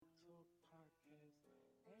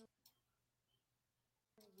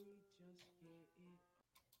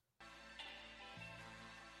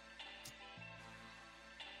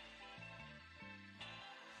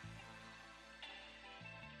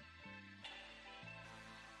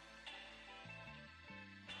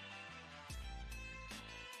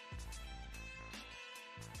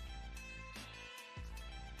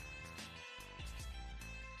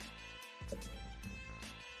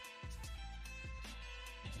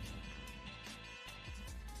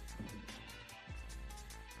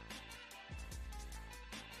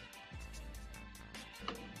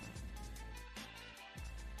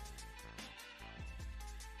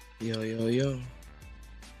Yo, yo, yo.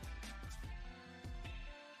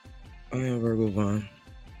 I am Virgo Vonne.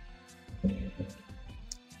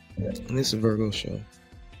 And this is a Virgo show.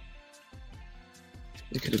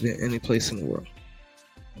 It could have been any place in the world.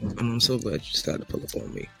 And I'm so glad you decided to pull up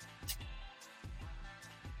on me.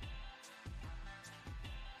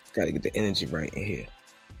 Gotta get the energy right in here.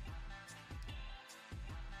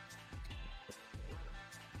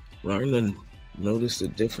 Learn to notice the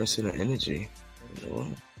difference in the energy. You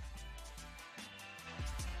know?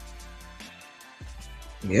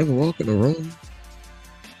 You ever walk in a room,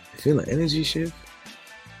 feel an energy shift?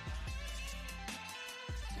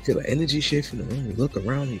 You feel an energy shift in the room, you look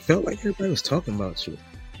around, you felt like everybody was talking about you.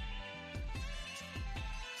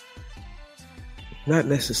 Not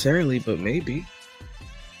necessarily, but maybe.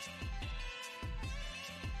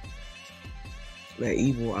 That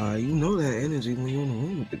evil eye, you know that energy when you're in the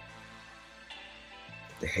room with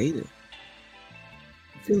the hater. You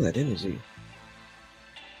feel that energy.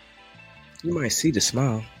 You might see the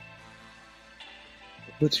smile,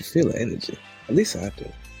 but you feel the energy. At least I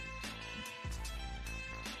do.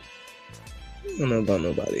 I don't know about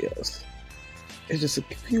nobody else. It's just a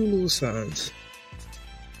few little signs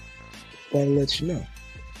that'll let you know.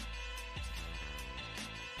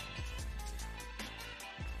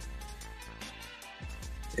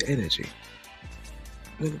 The energy.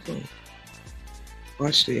 Look at the phone.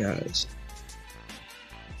 Watch their eyes.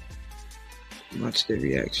 Watch their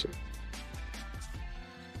reaction.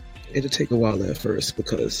 It'll take a while at first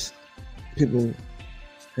because people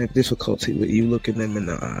have difficulty with you looking them in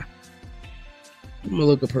the eye. I'm a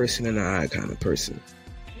look a person in the eye kind of person.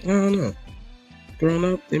 I don't know. Growing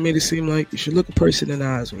up, they made it seem like you should look a person in the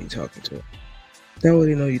eyes when you're talking to them. That way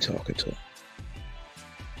they know you're talking to them.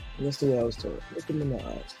 And that's the way I was taught. Look them in the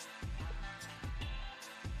eyes.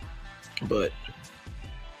 But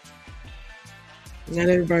not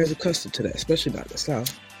everybody's accustomed to that, especially not in the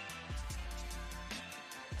South.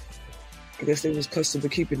 I guess they was accustomed to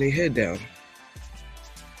keeping their head down.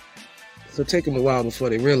 So it took them a while before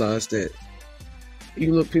they realized that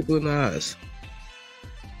you look people in the eyes.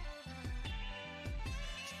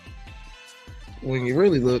 When you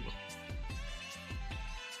really look,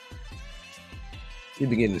 you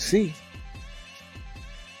begin to see.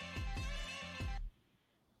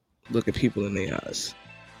 Look at people in their eyes.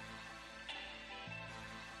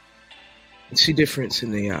 You see difference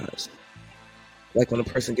in their eyes. Like when a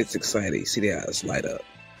person gets excited, you see their eyes light up.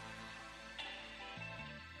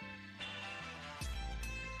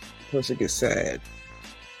 A person gets sad,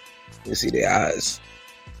 you see their eyes,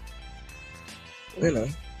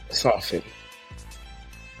 soften.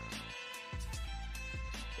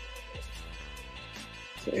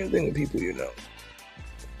 Same thing with people you know.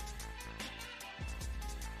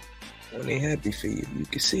 When they're happy for you, you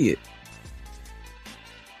can see it.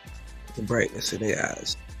 The brightness in their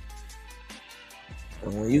eyes.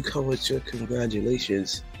 And when you come with your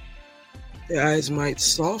congratulations, their eyes might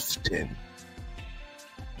soften.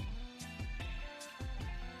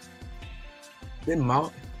 Their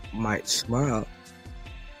mouth might smile,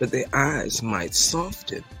 but their eyes might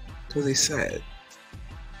soften because they're sad.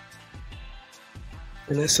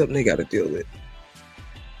 And that's something they got to deal with.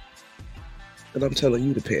 And I'm telling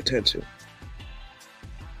you to pay attention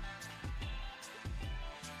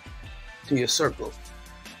to your circle.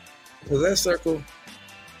 Because that circle,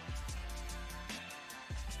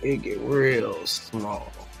 it get real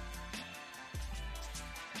small.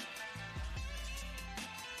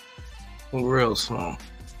 Real small.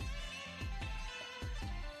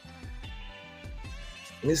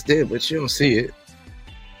 It's there, but you don't see it.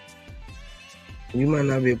 You might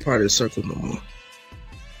not be a part of the circle no more.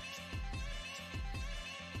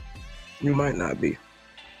 You might not be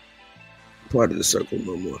part of the circle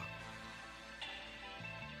no more.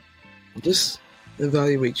 Just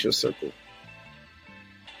evaluate your circle.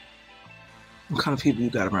 What kind of people you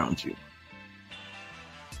got around you?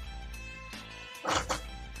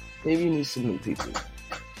 Maybe you need some new people.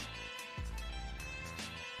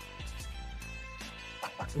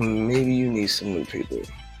 Maybe you need some new people.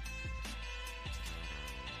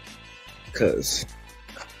 because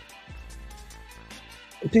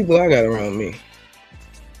the people I got around me,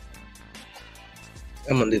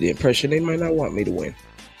 I'm under the impression they might not want me to win.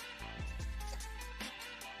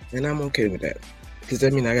 And I'm okay with that. Because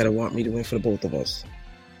that means I gotta want me to win for the both of us.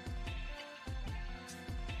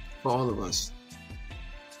 For all of us.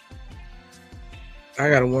 I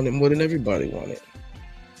gotta want it more than everybody want it.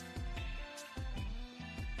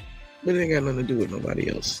 But it ain't got nothing to do with nobody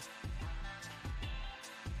else.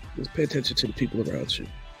 Just pay attention to the people around you.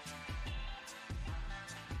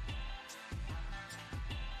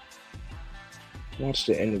 Watch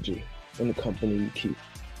the energy in the company you keep.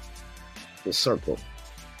 The circle.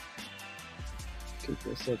 Keep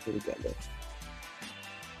the circle together.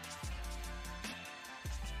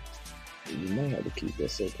 You might have to keep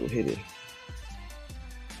that circle hidden.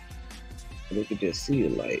 They could just see the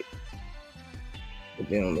light, but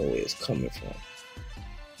they don't know where it's coming from.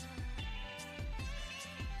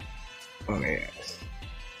 On their ass.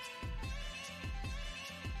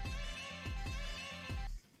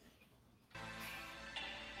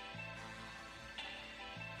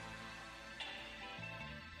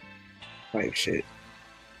 Like shit.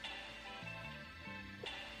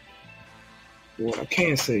 What I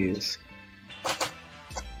can say is,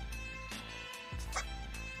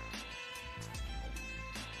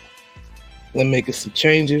 we're making some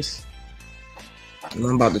changes. And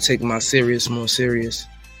I'm about to take my serious more serious.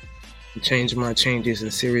 And change my changes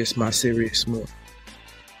and serious my serious more.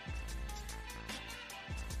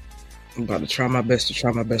 I'm about to try my best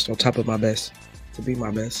on top of my best. To be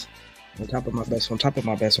my best. On top of my best, on top of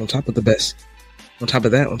my best, on top of the best. On top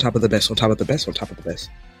of that, on top of the best, on top of the best, on top of the best.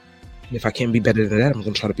 And if I can't be better than that, I'm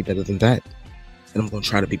going to try to be better than that. And I'm going to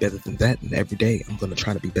try to be better than that. And every day, I'm going to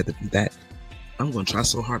try to be better than that. I'm going to try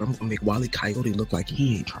so hard, I'm going to make Wile E. Coyote look like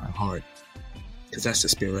he ain't trying hard. Because that's the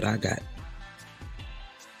spirit I got.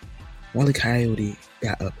 Wile E. Coyote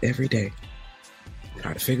got up every day,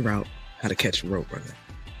 trying to figure out how to catch a rope runner.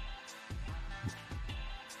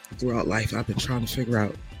 Throughout life, I've been trying to figure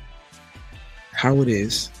out how it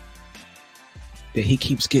is that he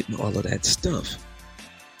keeps getting all of that stuff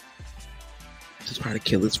to try to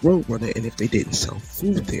kill his road runner, and if they didn't sell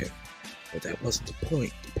food there. But that wasn't the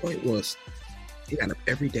point. The point was he got up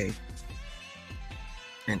every day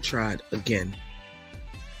and tried again.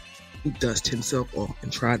 He dusted himself off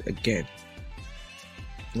and tried again.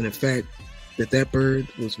 And the fact that that bird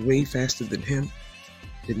was way faster than him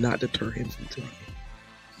did not deter him from trying.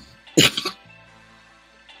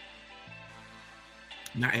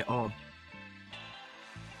 Not at all.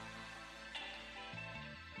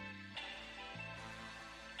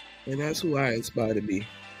 And that's who I aspire to be.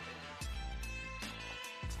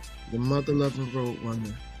 The mother-loving road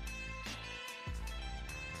runner.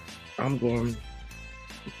 I'm going to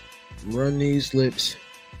run these lips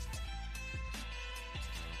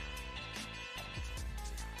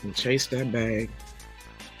and chase that bag.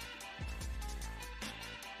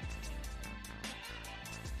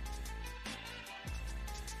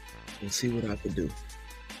 And see what I can do.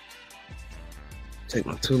 Take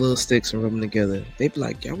my two little sticks and rub them together. They be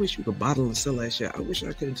like, I wish you could bottle and sell that shit. I wish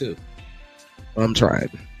I could too. I'm trying.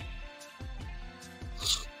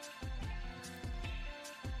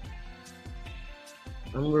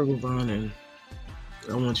 I'm Mf Vonne, and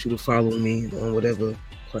I want you to follow me on whatever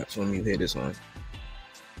platform you hear this on.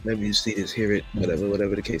 Maybe you see this, hear it,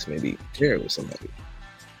 whatever the case may be. Share it with somebody.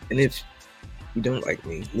 And if you don't like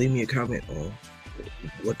me, leave me a comment on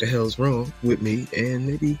what the hell's wrong with me, and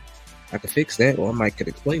maybe I could fix that, or I might could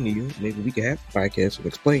explain to you. Maybe we could have a podcast and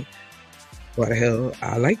explain why the hell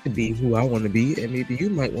I like to be who I want to be, and maybe you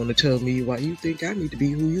might want to tell me why you think I need to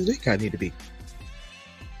be who you think I need to be.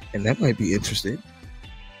 And that might be interesting.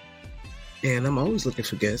 And I'm always looking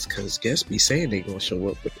for guests, because guests be saying they gonna show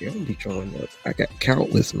up, but they don't be showing up. I got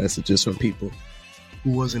countless messages from people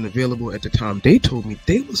who wasn't available at the time they told me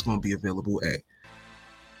they was gonna be available at.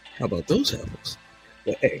 How about those hells?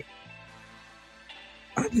 But hey,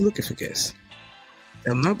 I'll be looking for guests.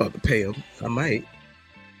 I'm not about to pay them. I might.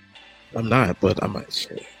 I'm not, but I might.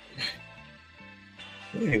 Shit.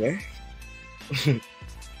 Anyway.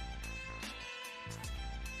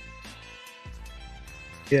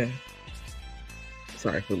 Yeah.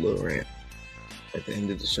 Sorry for the little rant. At the end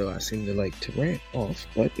of the show, I seem to like to rant off,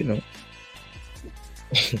 but you know.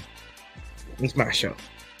 It's my show.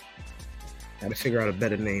 Gotta figure out a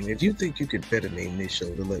better name. If you think you could better name this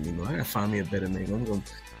show, to let me know. I gotta find me a better name. I'm gonna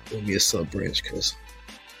be a sub branch, because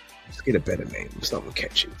let's get a better name. Something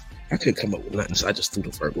catchy. I could come up with nothing, so I just threw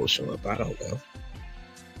the Virgo show up. I don't know.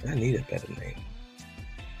 I need a better name.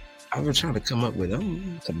 I've been trying to come up with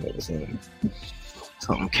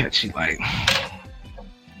something catchy, like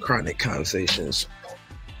chronic conversations,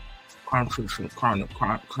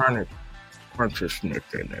 chronic consciousness,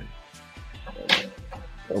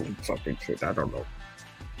 and fucking shit. I don't know.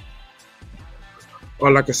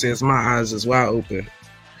 All I can say is my eyes is wide open.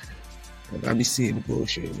 And I be seeing the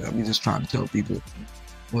bullshit. And I be just trying to tell people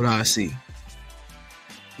what I see.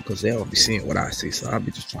 Because they don't be seeing what I see. So I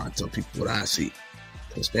be just trying to tell people what I see.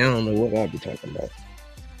 Because they don't know what I be talking about.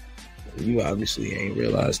 You obviously ain't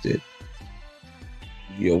realized that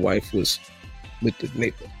your wife was with the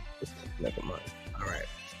neighbor. Never mind. Alright.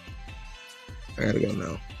 I gotta go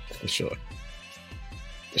now. For sure.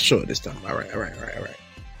 For sure this time. Alright.